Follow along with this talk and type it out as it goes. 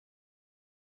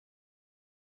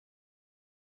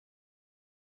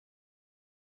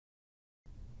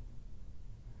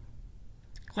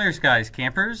Clear skies,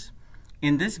 campers.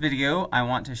 In this video, I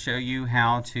want to show you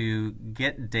how to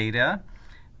get data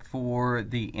for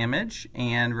the image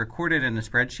and record it in a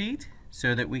spreadsheet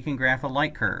so that we can graph a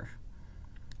light curve.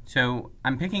 So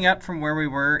I'm picking up from where we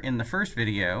were in the first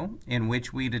video, in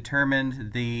which we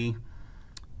determined the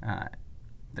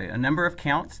number of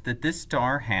counts that this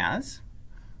star has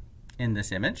in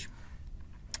this image.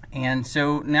 And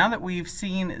so now that we've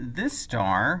seen this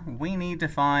star, we need to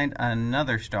find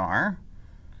another star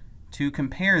to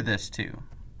compare this to.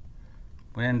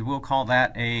 And we'll call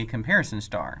that a comparison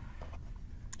star.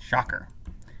 Shocker.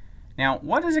 Now,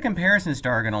 what is a comparison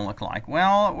star going to look like?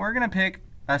 Well, we're going to pick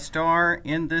a star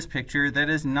in this picture that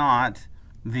is not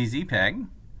VZ-Peg,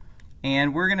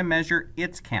 and we're going to measure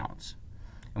its counts.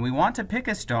 And we want to pick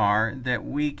a star that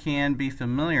we can be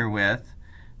familiar with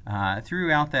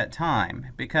throughout that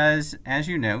time, because, as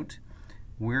you note,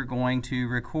 we're going to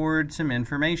record some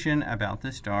information about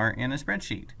this star in a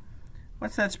spreadsheet.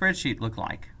 What's that spreadsheet look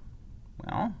like?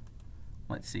 Well,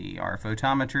 let's see, our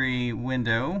photometry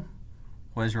window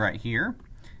was right here.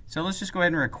 So let's just go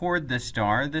ahead and record this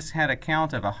star. This had a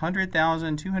count of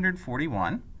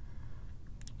 100,241.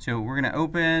 So we're going to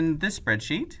open this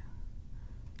spreadsheet,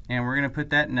 and we're going to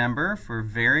put that number for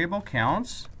variable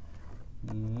counts,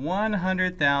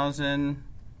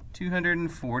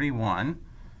 100,241,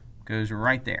 goes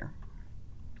right there.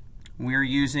 We're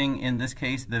using, in this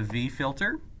case, the V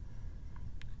filter.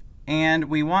 And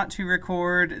we want to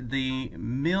record the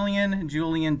million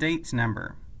Julian dates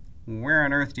number. Where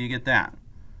on earth do you get that?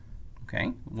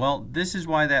 Okay, well, this is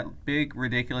why that big,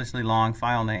 ridiculously long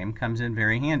file name comes in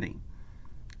very handy.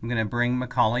 I'm going to bring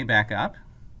Makali'i back up,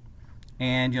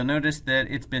 and you'll notice that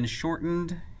it's been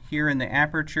shortened here in the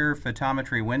aperture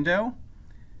photometry window.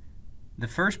 The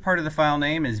first part of the file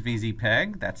name is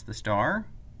VZ-Peg, that's the star.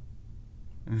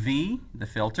 V, the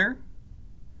filter.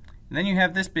 And then you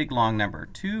have this big long number,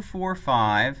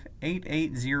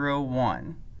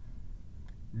 2458801.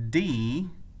 D,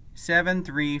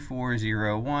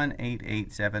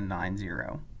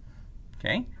 73401888790.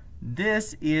 Okay,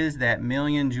 this is that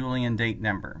million Julian date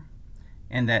number.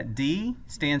 And that D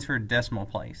stands for decimal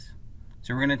place.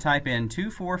 So we're going to type in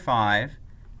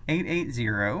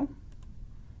 245,880,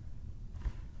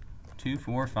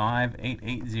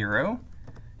 245,880,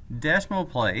 decimal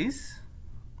place.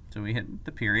 So we hit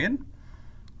the period,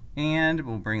 and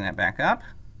we'll bring that back up.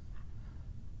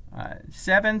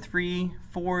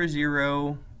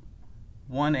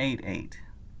 7340188.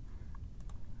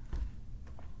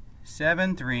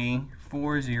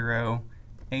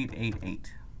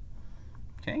 7340888.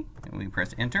 Okay, and we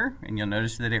press enter, and you'll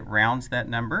notice that it rounds that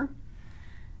number.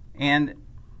 And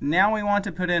now we want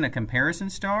to put in a comparison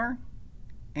star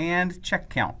and check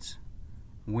counts.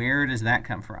 Where does that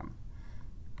come from?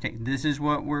 Okay, this is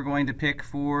what we're going to pick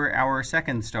for our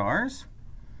second stars.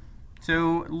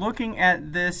 So looking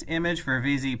at this image for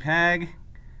VZ-Peg,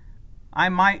 I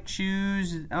might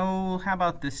choose, how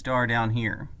about this star down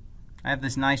here? I have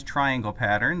this nice triangle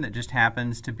pattern that just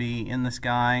happens to be in the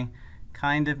sky,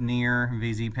 kind of near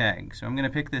VZ-Peg. So I'm going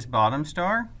to pick this bottom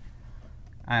star.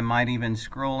 I might even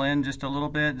scroll in just a little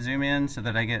bit, zoom in so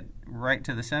that I get right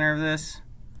to the center of this,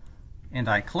 and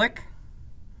I click.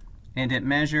 And it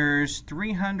measures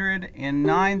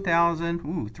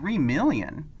 309,000, 3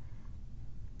 million,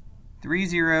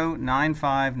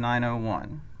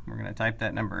 3095901. We're going to type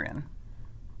that number in.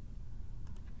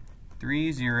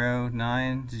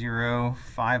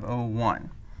 3090501.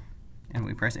 And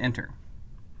we press enter.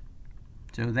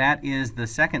 So that is the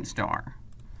second star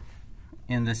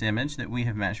in this image that we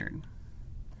have measured.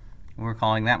 We're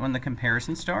calling that one the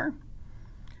comparison star.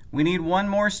 We need one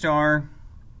more star.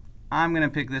 I'm going to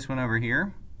pick this one over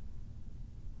here.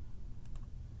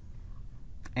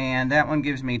 And that one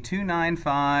gives me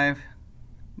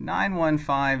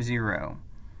 2959150.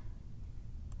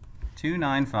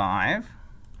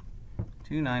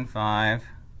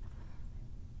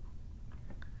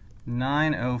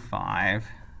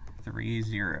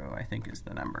 295,905,30, I think is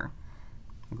the number.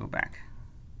 We'll go back.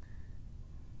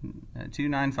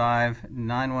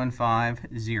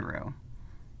 295,915,0.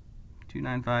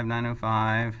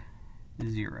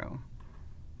 295,905,0.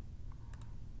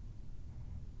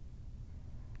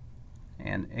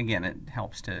 And again, it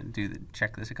helps to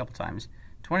check this a couple times.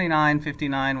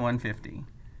 2959,150.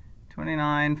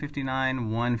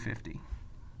 2959,150.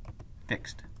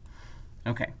 Fixed.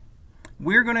 Okay.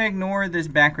 We're going to ignore this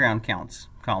background counts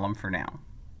column for now.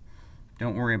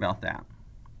 Don't worry about that.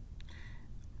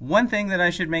 One thing that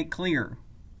I should make clear,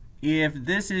 if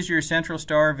this is your central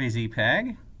star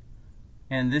VZ-Peg,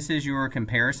 and this is your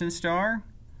comparison star,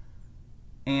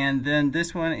 and then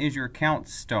this one is your count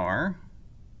star,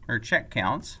 or check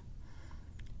counts,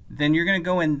 then you're going to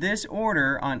go in this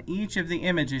order on each of the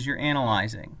images you're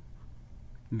analyzing.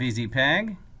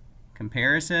 VZPeg,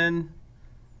 comparison,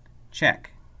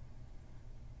 check.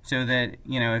 So that,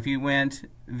 if you went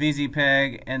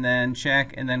VZPeg and then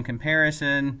check and then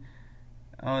comparison,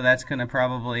 oh, that's going to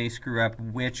probably screw up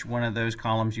which one of those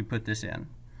columns you put this in.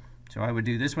 So I would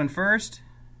do this one first,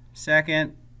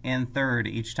 second, and third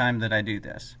each time that I do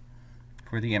this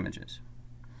for the images.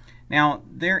 Now,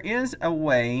 there is a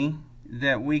way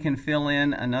that we can fill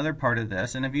in another part of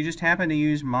this, and if you just happen to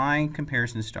use my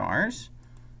comparison stars,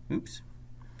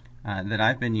 that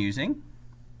I've been using,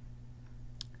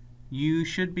 you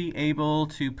should be able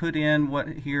to put in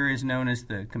what here is known as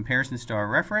the comparison star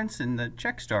reference and the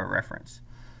check star reference.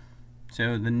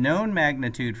 So the known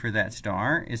magnitude for that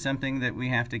star is something that we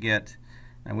have to get.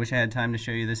 I wish I had time to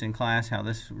show you this in class, how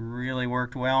this really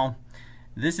worked well.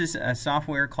 This is a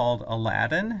software called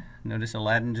Aladin. Notice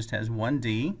Aladin just has one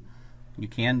D. You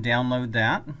can download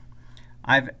that.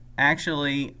 I've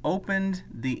actually opened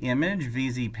the image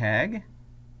VZPeg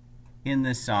in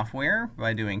this software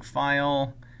by doing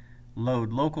File,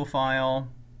 Load Local File,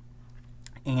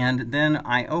 and then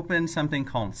I opened something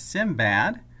called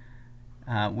Simbad,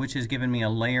 which has given me a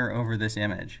layer over this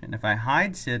image. And if I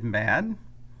hide Simbad,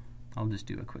 I'll just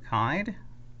do a quick hide.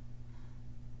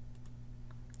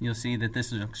 You'll see that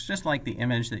this looks just like the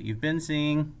image that you've been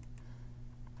seeing.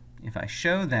 If I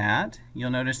show that,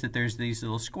 you'll notice that there's these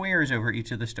little squares over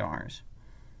each of the stars.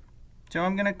 So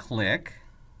I'm going to click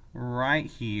right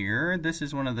here. This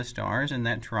is one of the stars in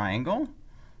that triangle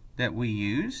that we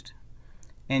used.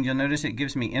 And you'll notice it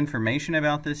gives me information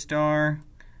about this star.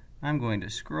 I'm going to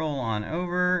scroll on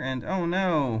over, and oh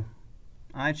no,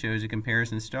 I chose a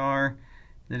comparison star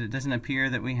that it doesn't appear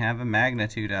that we have a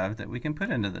magnitude of that we can put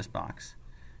into this box.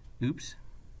 Oops.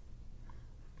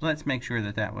 Let's make sure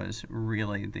that that was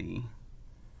really the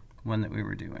one that we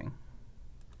were doing.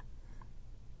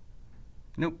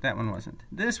 Nope, that one wasn't.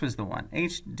 This was the one,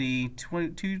 HD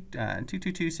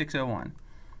 222601.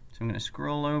 So I'm going to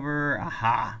scroll over.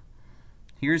 Aha!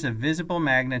 Here's a visible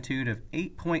magnitude of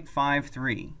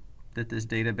 8.53 that this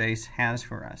database has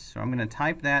for us. So I'm going to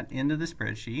type that into the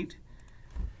spreadsheet.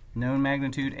 Known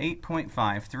magnitude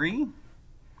 8.53.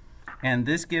 And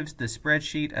this gives the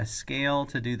spreadsheet a scale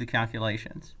to do the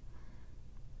calculations.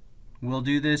 We'll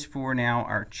do this for now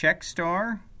our check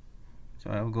star.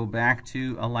 So I'll go back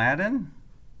to Aladin.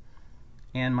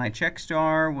 And my check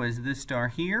star was this star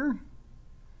here,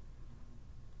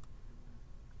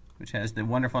 which has the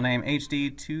wonderful name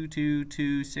HD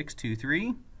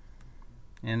 222623.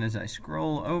 And as I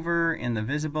scroll over in the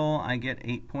visible, I get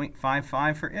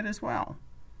 8.55 for it as well.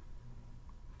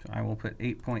 So I will put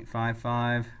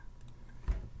 8.55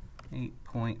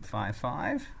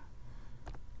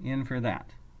 in for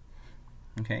that.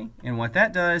 Okay, and what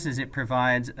that does is it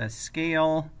provides a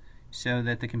scale so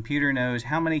that the computer knows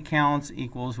how many counts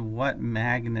equals what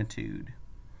magnitude.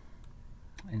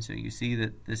 And so you see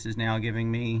that this is now giving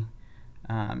me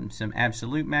some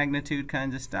absolute magnitude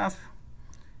kinds of stuff.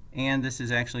 And this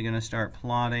is actually going to start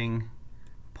plotting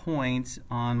points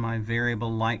on my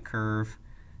variable light curve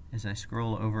as I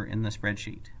scroll over in the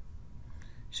spreadsheet.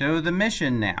 So the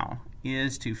mission now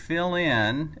is to fill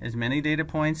in as many data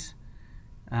points,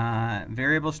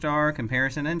 variable star,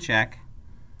 comparison, and check,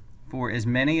 for as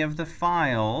many of the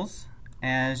files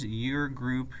as your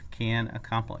group can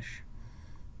accomplish.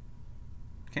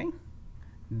 Okay,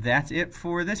 that's it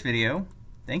for this video.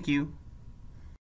 Thank you.